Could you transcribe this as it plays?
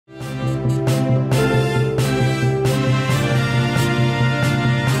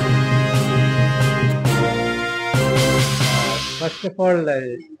First of all,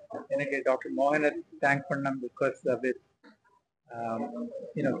 Dr. Mohan thank Pannam because of it.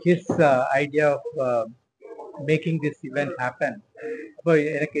 His idea of making this event happen. So,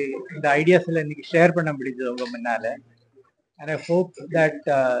 the ideas share Pannam and I hope that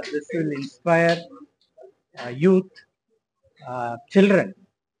this will inspire youth, children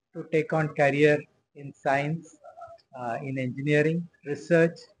to take on career in science, in engineering,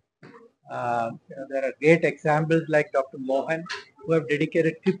 research. There are great examples like Dr. Mohan, who have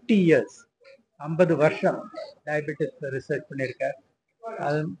dedicated 50 years, 50 வருஷம் diabetes research பண்ணியிருக்கார்.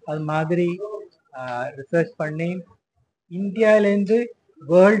 அது மாதிரி research பண்ணி இந்தியாவிலேருந்து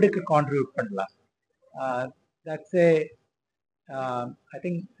வேர்ல்டுக்கு contribute பண்ணலாம். That's I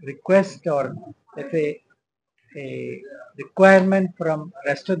think request or let's say a requirement from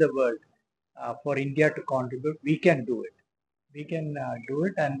rest of the world for India to contribute. We can do it. We can do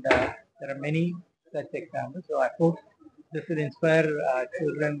it, and there are many such examples. So I hope this will inspire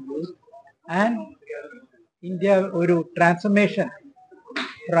children, youth, and India ഒരു transformation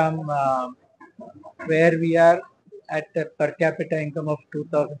from where we are at a per capita income of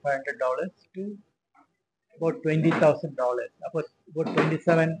 $2,500 to about $20,000, about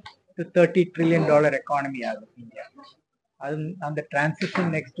 27 to 30 $trillion economy out of India. And the transition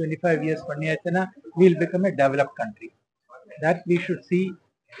next 25 years, we'll become a developed country. That we should see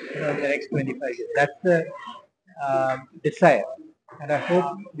in the next 25 years. That's the desire, and I hope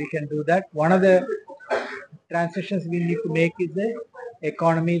we can do that. One of the transitions we need to make is the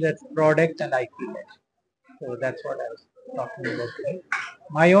economy that's product and IP led. So that's what I was talking about today.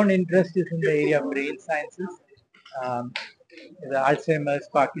 My own interest is in the area of brain sciences, the Alzheimer's,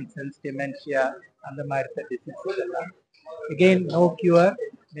 Parkinson's, dementia, and the diseases. Again, no cure.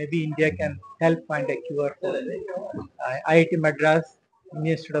 Maybe India can help find a cure for it. IIT Madras,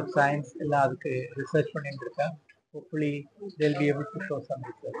 Institute of Science, research பண்ணிட்டு. Hopefully, they'll be able to show some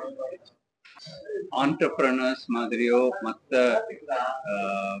research. Entrepreneurs மாதிரியோ மற்ற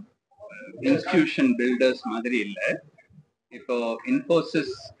institution filters மாதிரி இல்லை. இப்போ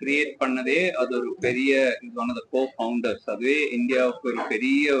Infosys create பண்ணதே அது ஒரு பெரிய ஒன் ஆஃப் த கோ-ஃபவுண்டர்ஸ். அதுவே இந்தியாவுக்கு ஒரு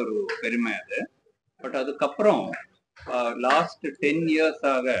பெரிய ஒரு பெருமை அது. பட் அதுக்கப்புறம் லாஸ்ட் 10 years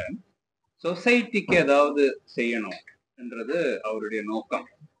ஆக சொசைட்டிக்கு ஏதாவது செய்யணும் என்றது அவருடைய நோக்கம்.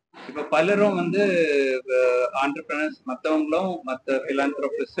 இப்ப பலரும் ஆண்டர்பிரனர்ஸ் மற்றவங்களும் மற்ற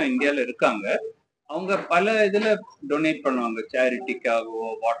பிலாந்த்ரோபிஸ்டும் இந்தியாவில் இருக்காங்க. அவங்க பல இதுல டொனேட் பண்ணுவாங்க, சேரிட்டிக்காகவோ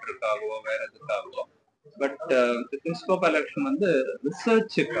வாட்டருக்காகவோ வேற எதுக்காகவோ. பட் கிரிஸ் கோபாலகிருஷ்ணன்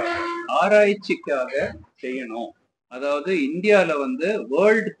ரிசர்ச்சுக்காக, ஆராய்ச்சிக்காக செய்யணும். அதாவது இந்தியால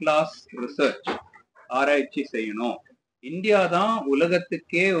வேர்ல்டு கிளாஸ் ரிசர்ச் ஆராய்ச்சி செய்யணும். இந்தியா தான்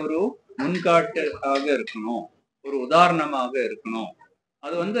உலகத்துக்கே ஒரு முன்காட்டாக இருக்கணும், ஒரு உதாரணமாக இருக்கணும்.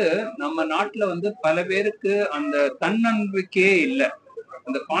 அது நம்ம நாட்டுல பல பேருக்கு அந்த தன்னம்பிக்கையே இல்லை,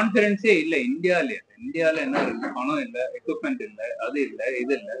 அந்த கான்பிடன்ஸே இல்லை. இந்தியால என்ன இருக்கு? பணம் இல்லை, எக்யூப்மெண்ட் இல்லை, அது இல்லை,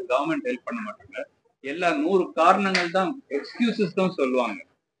 இது இல்லை, கவர்மெண்ட் ஹெல்ப் பண்ண மாட்டாங்க. எல்லா 100 காரணங்கள் தான், எக்ஸ்கியூசஸ் தான் சொல்லுவாங்க.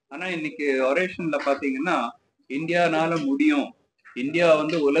 ஆனா இன்னைக்கு ஒரேஷன்ல பாத்தீங்கன்னா இந்தியானால முடியும், இந்தியா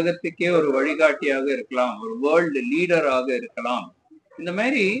உலகத்துக்கே ஒரு வழிகாட்டியாக இருக்கலாம், ஒரு வேர்ல்டு லீடராக இருக்கலாம். இந்த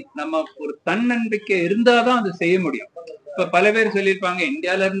மாதிரி நம்ம ஒரு தன்னம்பிக்கை இருந்தாதான் அது செய்ய முடியும். இப்ப பல பேர் சொல்லியிருப்பாங்க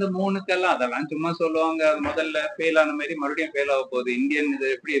இந்தியால இருந்து 3க்கெல்லாம், அதெல்லாம் சும்மா சொல்லுவாங்க, அது முதல்ல ஃபெயில் ஆன மாதிரி மறுபடியும் ஃபெயில் ஆக போகுது, இந்தியன் இது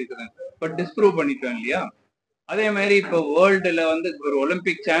எப்படி இருக்குது, பட் டிஸ்ப்ரூவ் பண்ணிட்டோம் இல்லையா? அதே மாதிரி இப்போ வேர்ல்டுல ஒரு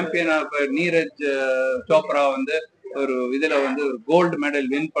ஒலிம்பிக் சாம்பியனா நீரஜ் சோப்ரா ஒரு இதுல ஒரு கோல்டு மெடல்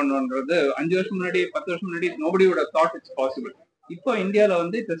வின் பண்ணுன்றது 5 வருஷம் முன்னாடி 10 வருஷம் முன்னாடி nobody would have thought it's possible. இப்போ இந்தியால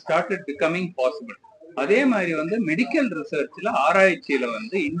it has started becoming possible. அதே மாதிரி மெடிக்கல் ரிசர்ச்ல, ஆராய்ச்சியில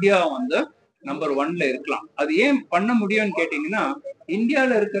இந்தியா நம்பர் 1ல இருக்கலாம். அது ஏன் பண்ண முடியும்னு கேட்டீங்கன்னா,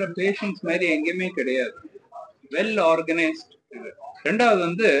 இந்தியால இருக்கிற பேஷண்ட்ஸ் மாதிரி எங்கேயுமே கிடையாது, வெல் ஆர்கனைஸ்ட்.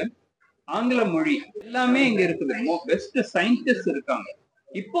 ரெண்டாவது ஆங்கில மொழி எல்லாமே இங்க இருக்குது, பெஸ்ட் சயின்டிஸ்ட் இருக்காங்க.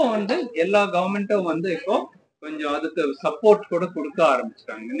 இப்போ எல்லா கவர்மெண்ட்டும் இப்போ கொஞ்சம் அதுக்கு சப்போர்ட் கூட கொடுக்க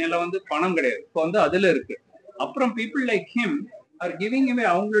ஆரம்பிச்சிட்டாங்க. முன்னால பணம் கிடையாது, இப்போ அதுல இருக்கு. அப்புறம் people like him are giving away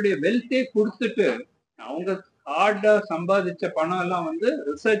அவங்களுடைய வெல்த்தே கொடுத்துட்டு, அவங்க ஹார்டா சம்பாதிச்ச பணம் எல்லாம்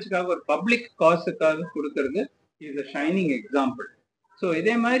ரிசர்ச்சுக்காக, ஒரு பப்ளிக் காசுக்காக கொடுக்கறது is a shining example. So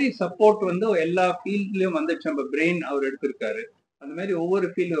இதே மாதிரி சப்போர்ட் எல்லா ஃபீல்ட்லயும் நம்ம பிரெயின் அவர் எடுத்திருக்காரு. அந்த மாதிரி ஒவ்வொரு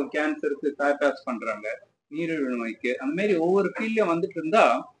ஃபீல்டும், கேன்சருக்கு பேஸ் பண்றாங்க, நீரிழிவு நோய்க்கு, அந்த மாதிரி ஒவ்வொரு ஃபீல்ட்லயும் இருந்தா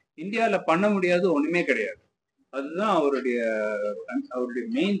இந்தியாவில பண்ண முடியாது ஒண்ணுமே கிடையாது. அதுதான் அவருடைய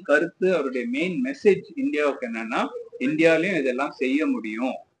மெயின் கருத்து, அவருடைய மெயின் மெசேஜ் இந்தியாவுக்கு என்னன்னா, இந்தியாவிலயும் இதெல்லாம் செய்ய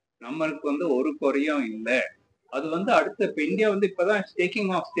முடியும், நம்மளுக்கு ஒரு குறையும் இல்லை. அது அடுத்த இப்ப இந்தியா இப்பதான்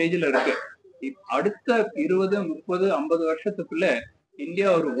டேக்கிங் ஆஃப் ஸ்டேஜ்ல இருக்கு. அடுத்த 20, 30, 50 வருஷத்துக்குள்ள இந்தியா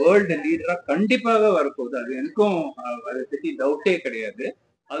ஒரு வேர்ல்டு லீடரா கண்டிப்பாக வரப்போகுது. அது எனக்கும் அதை பத்தி டவுட்டே கிடையாது.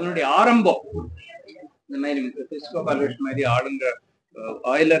 அதனுடைய ஆரம்பம் இந்த மாதிரி கிறிஸ் கோபாலகிருஷ்ணன் மாதிரி ஆளுங்க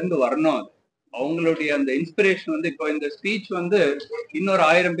வாயில இருந்து வரணும். அது அவங்களுடைய அந்த இன்ஸ்பிரேஷன் வந்து இப்போ இந்த ஸ்பீச் வந்து இன்னொரு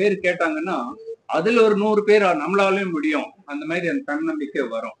 1000 பேர் கேட்டாங்கன்னா அதுல ஒரு 100 பேர் நம்மளாலையும் முடியும் அந்த மாதிரி அந்த தன்னம்பிக்கை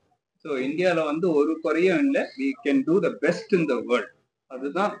வரும். ஸோ இந்தியாவில் வந்து ஒரு குறையும் இல்லை. we can do the best in the world.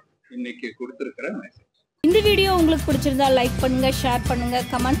 அதுதான் இன்னைக்கு கொடுத்துருக்கிற மெசேஜ். இந்த வீடியோ உங்களுக்கு பிடிச்சிருந்தா லைக் பண்ணுங்க, ஷேர் பண்ணுங்க,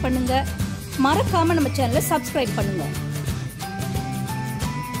 கமெண்ட் பண்ணுங்க. மறக்காம நம்ம சேனலை சப்ஸ்கிரைப் பண்ணுங்க.